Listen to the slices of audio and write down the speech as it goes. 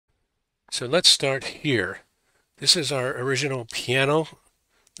So let's start here. This is our original piano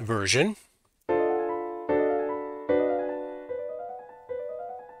version.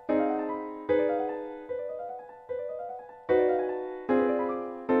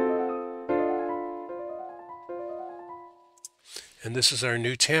 And this is our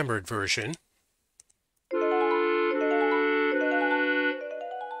new timbred version.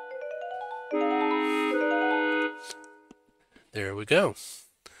 There we go.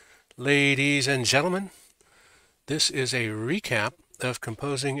 Ladies and gentlemen, this is a recap of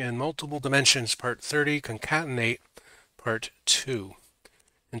Composing in Multiple Dimensions, Part 30, Concatenate, Part 2.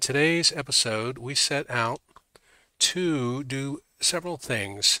 In today's episode, we set out to do several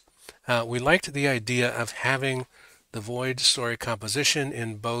things. We liked the idea of having the void story composition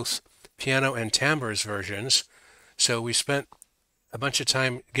in both piano and timbres versions, so we spent a bunch of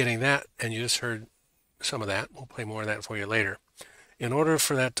time getting that, and you just heard some of that. We'll play more of that for you later. In order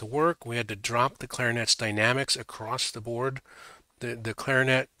for that to work, we had to drop the clarinet's dynamics across the board. The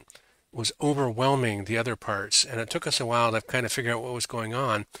clarinet was overwhelming the other parts, and it took us a while to kind of figure out what was going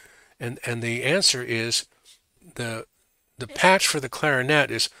on. And the answer is the patch for the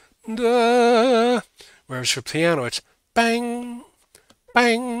clarinet is da, whereas for piano it's bang,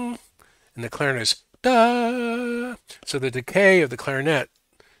 bang, and the clarinet is da. So the decay of the clarinet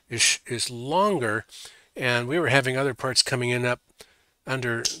is longer, and we were having other parts coming in up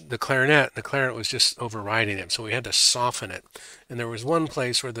under the clarinet, and the clarinet was just overriding it, so we had to soften it. And there was one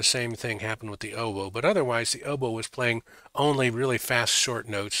place where the same thing happened with the oboe, but otherwise the oboe was playing only really fast short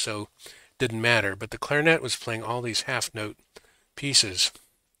notes, so it didn't matter. But the clarinet was playing all these half note pieces,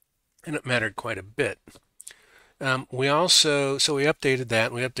 and it mattered quite a bit. We updated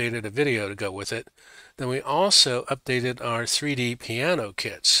that, and we updated a video to go with it. Then we also updated our 3D piano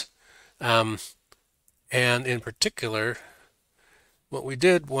kits. And in particular, what we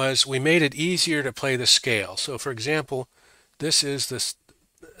did was we made it easier to play the scale. So for example, this is the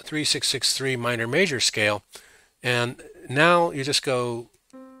 3663 minor major scale, and now you just go,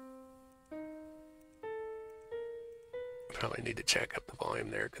 probably need to check up the volume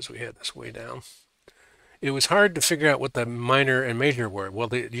there because we had this way down. It was hard to figure out what the minor and major were. Well,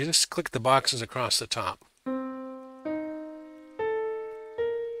 you just click the boxes across the top.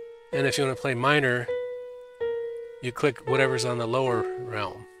 And if you want to play minor, you click whatever's on the lower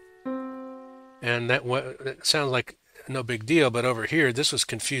realm. And that sounds like no big deal, but over here, this was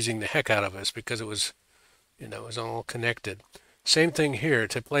confusing the heck out of us because it was, it was all connected. Same thing here.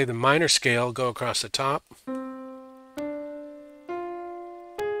 To play the minor scale, go across the top.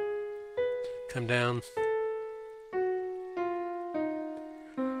 Come down.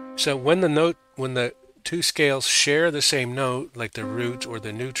 So when the two scales share the same note, like the root or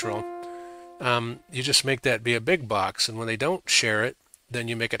the neutral, you just make that be a big box, and when they don't share it, then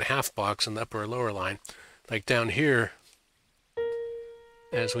you make it a half box in the upper or lower line. Like down here,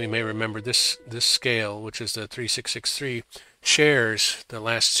 as we may remember, this scale, which is the 3663, shares the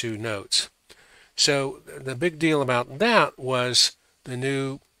last two notes. So the big deal about that was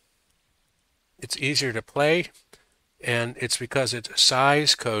it's easier to play, and it's because it's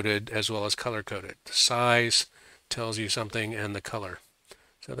size coded as well as color coded. The size tells you something and the color.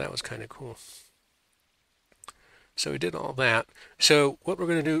 So that was kind of cool. So we did all that. So what we're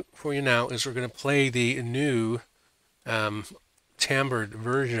going to do for you now is we're going to play the new timbred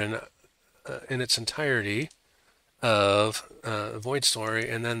version in its entirety of Void Story,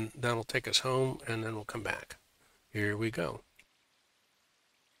 and then that'll take us home, and then we'll come back. Here we go.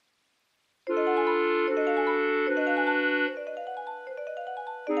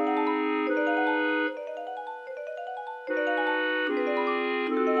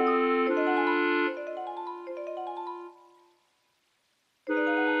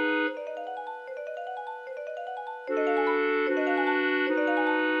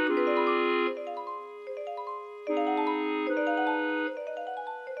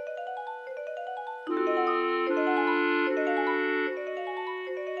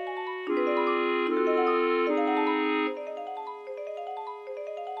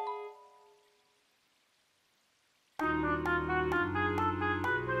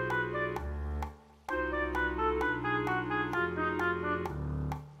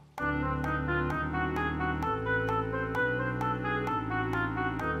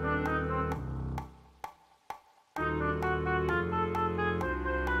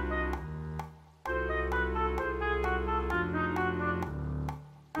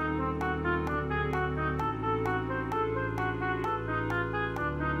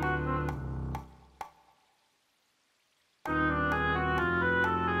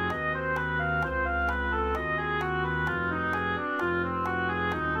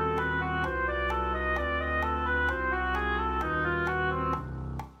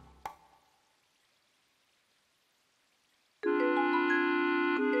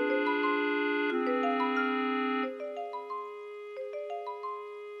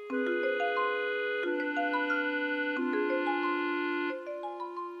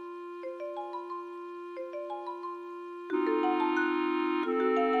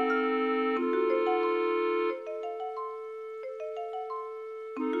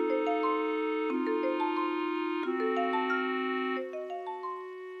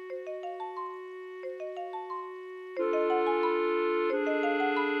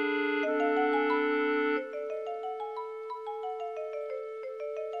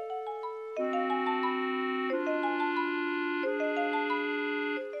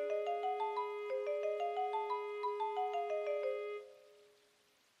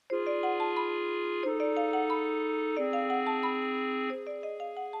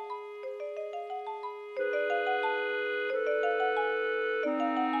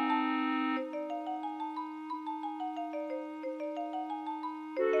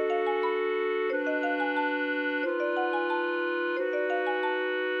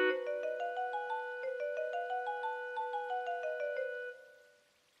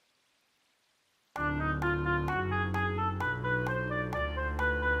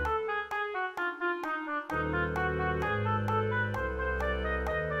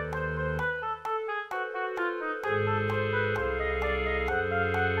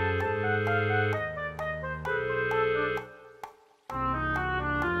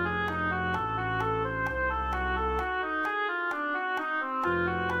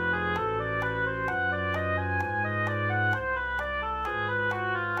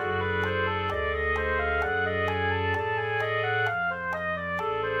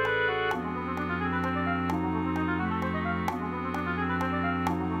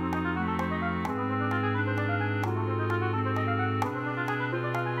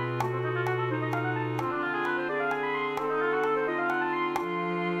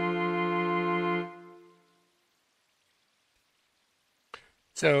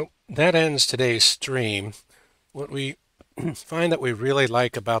 So that ends today's stream. What we find that we really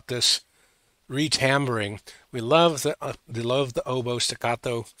like about this retambering, we love the oboe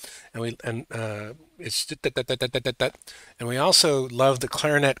staccato, and it's and we also love the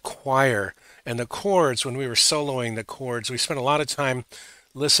clarinet choir and the chords. When we were soloing the chords, we spent a lot of time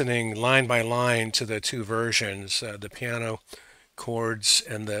listening line by line to the two versions, the piano chords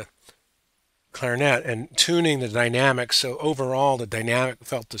and the clarinet, and tuning the dynamics. So overall, the dynamic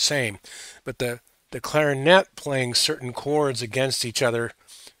felt the same, but the clarinet playing certain chords against each other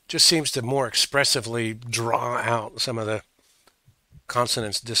just seems to more expressively draw out some of the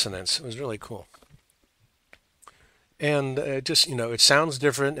consonance dissonance. It was really cool. And just, it sounds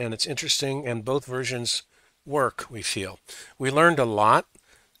different and it's interesting, and both versions work, we feel. We learned a lot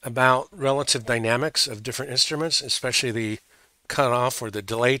about relative dynamics of different instruments, especially the cutoff or the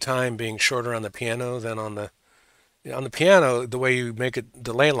delay time being shorter on the piano than on the piano. The way you make it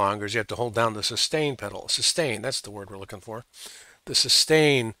delay longer is you have to hold down the sustain pedal. Sustain, that's the word we're looking for. The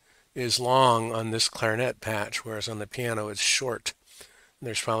sustain is long on this clarinet patch, whereas on the piano it's short. And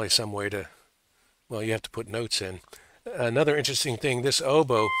there's probably some way to, well, you have to put notes in. Another interesting thing, this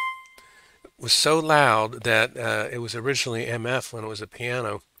oboe was so loud that it was originally MF when it was a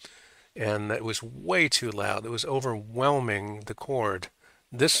piano, and it was way too loud. It was overwhelming the chord.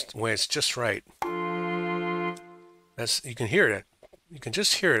 This way it's just right. You can hear it. You can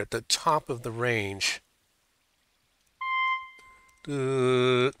just hear it at the top of the range.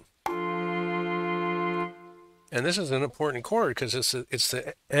 And this is an important chord because it's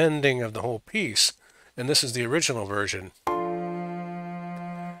the ending of the whole piece. And this is the original version.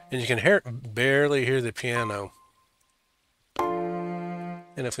 And you can barely hear the piano.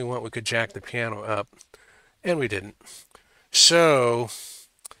 And if we want, we could jack the piano up. And we didn't. So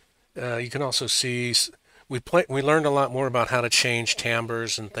you can also see we learned a lot more about how to change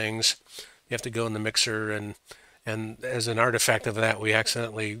timbres and things. You have to go in the mixer, and as an artifact of that, we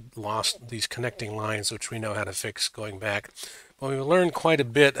accidentally lost these connecting lines, which we know how to fix going back. But we learned quite a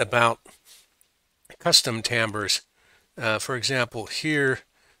bit about custom timbres. For example, here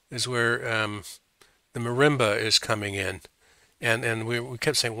is where the marimba is coming in. And we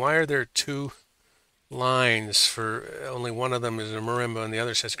kept saying, why are there two lines for only one of them is a marimba and the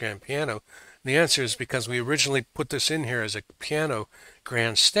other says grand piano? And the answer is because we originally put this in here as a piano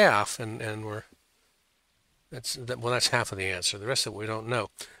grand staff, and that's half of the answer. The rest of it we don't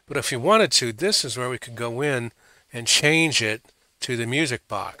know. But if you wanted to, this is where we could go in and change it to the music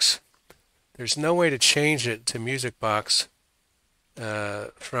box. There's no way to change it to music box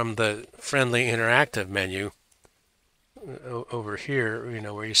from the friendly interactive menu over here,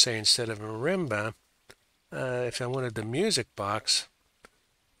 where you say instead of marimba, if I wanted the music box,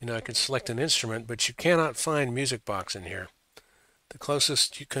 I could select an instrument, but you cannot find music box in here. The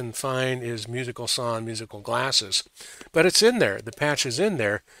closest you can find is musical saw and musical glasses. But it's in there. The patch is in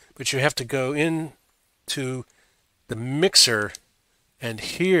there, but you have to go into the mixer and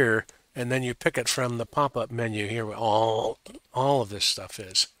here, and then you pick it from the pop-up menu here where all of this stuff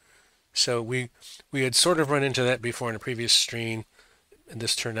is. So we had sort of run into that before in a previous stream, and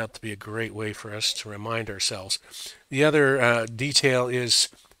this turned out to be a great way for us to remind ourselves. The other detail is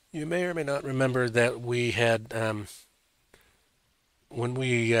you may or may not remember that we had when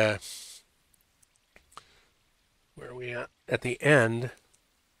we where are we at the end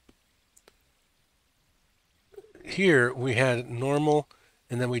here we had normal,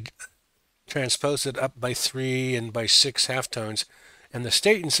 and then we transposed it up by 3 and by 6 halftones, and the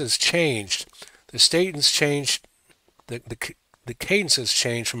statences changed. The statences changed. The cadences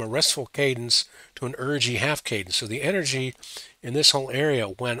changed from a restful cadence to an urgy half cadence. So the energy in this whole area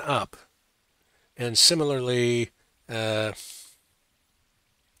went up, and similarly over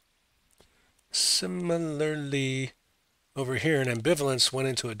here, an ambivalence went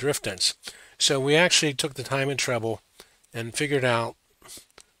into a driftance. So we actually took the time and trouble and figured out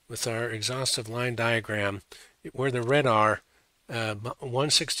with our exhaustive line diagram where the red are,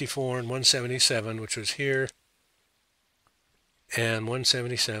 164 and 177, which was here, and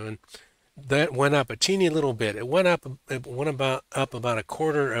 177. That went up a teeny little bit. It went up about a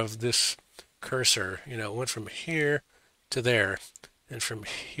quarter of this cursor. It went from here to there, and from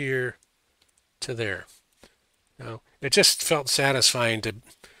here to there. It just felt satisfying to,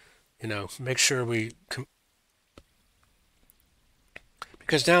 make sure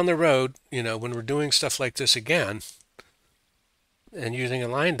because down the road, when we're doing stuff like this again, and using a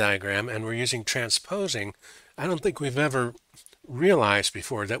line diagram, and we're using transposing, I don't think we've ever realized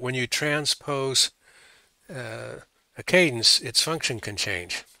before that when you transpose a cadence, its function can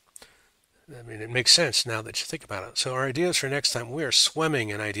change. I mean, it makes sense now that you think about it. So our ideas for next time, we are swimming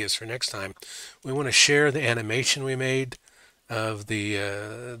in ideas for next time. We want to share the animation we made of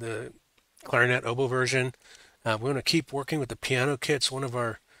the clarinet oboe version. We want to keep working with the piano kits. One of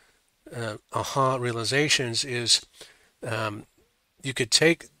our aha realizations is you could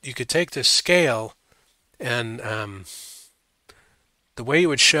take this scale and the way you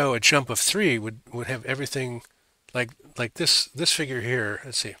would show a jump of 3 would have everything like this figure here.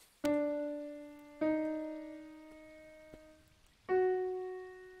 Let's see.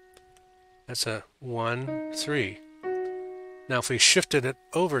 That's a 1, 3. Now if we shifted it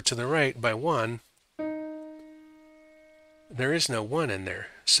over to the right by 1, there is no 1 in there.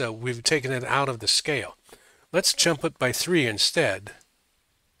 So we've taken it out of the scale. Let's jump it by 3 instead.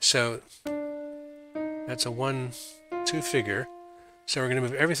 So that's a 1, 2 figure. So we're going to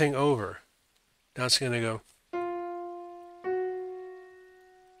move everything over. Now it's going to go.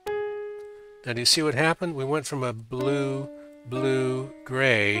 Now do you see what happened? We went from a blue, blue,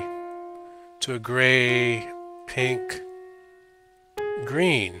 gray to a gray, pink,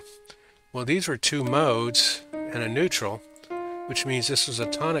 green. Well, these were 2 modes and a neutral, which means this was a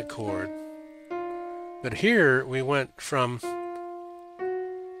tonic chord. But here we went from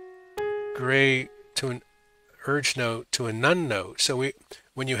gray to an urge note to a none note. So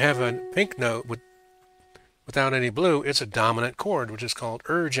when you have a pink note without any blue, it's a dominant chord, which is called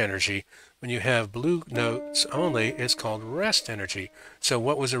urge energy. When you have blue notes only, it's called rest energy. So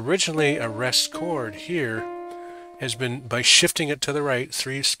what was originally a rest chord here has been, by shifting it to the right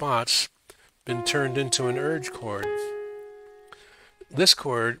 3 spots, been turned into an urge chord. This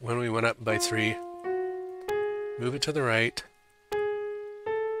chord, when we went up by 3, move it to the right,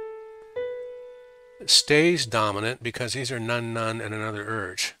 it stays dominant because these are none, none, and another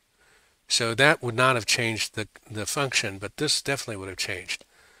urge. So that would not have changed the function, but this definitely would have changed.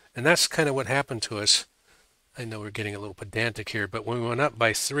 And that's kind of what happened to us. I know we're getting a little pedantic here, but when we went up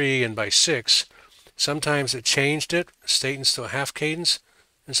by 3 and by 6, sometimes it changed it, statins to a half cadence,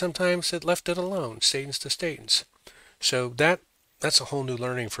 and sometimes it left it alone, statins to statins. So that's a whole new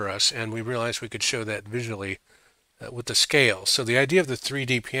learning for us, and we realized we could show that visually with the scale. So the idea of the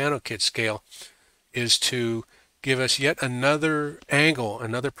 3D piano kit scale is to give us yet another angle,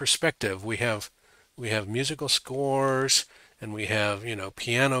 another perspective. We have musical scores, and we have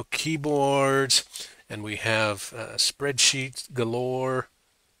piano keyboards, and we have spreadsheets galore,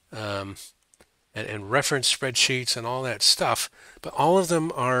 and reference spreadsheets and all that stuff. But all of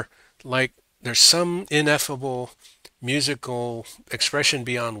them are like there's some ineffable musical expression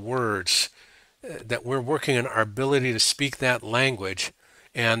beyond words that we're working on our ability to speak that language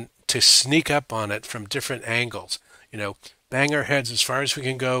and to sneak up on it from different angles. Bang our heads as far as we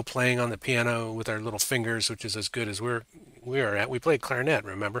can go playing on the piano with our little fingers, which is as good as we are at. We play clarinet,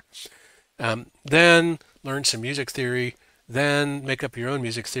 remember? Then learn some music theory, then make up your own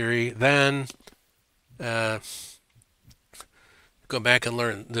music theory, then go back and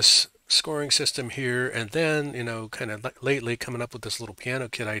learn this scoring system here, and then, kind of lately coming up with this little piano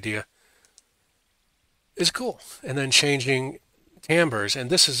kit idea is cool. And then changing timbres, and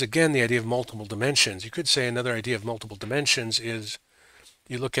this is again the idea of multiple dimensions. You could say another idea of multiple dimensions is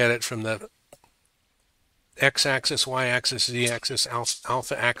you look at it from the x-axis, y-axis, z-axis,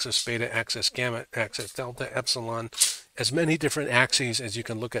 alpha axis, beta axis, gamma axis, delta, epsilon, as many different axes as you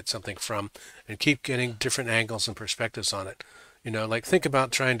can look at something from, and keep getting different angles and perspectives on it. Like think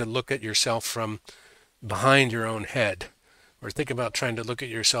about trying to look at yourself from behind your own head, or think about trying to look at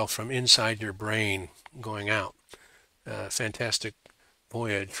yourself from inside your brain going out. Fantastic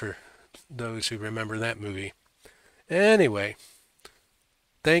Voyage for those who remember that movie. Anyway,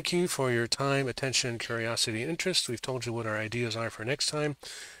 thank you for your time, attention, curiosity, and interest. We've told you what our ideas are for next time.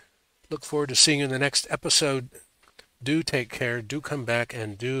 Look forward to seeing you in the next episode. Do take care, do come back,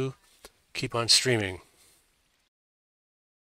 and do keep on streaming.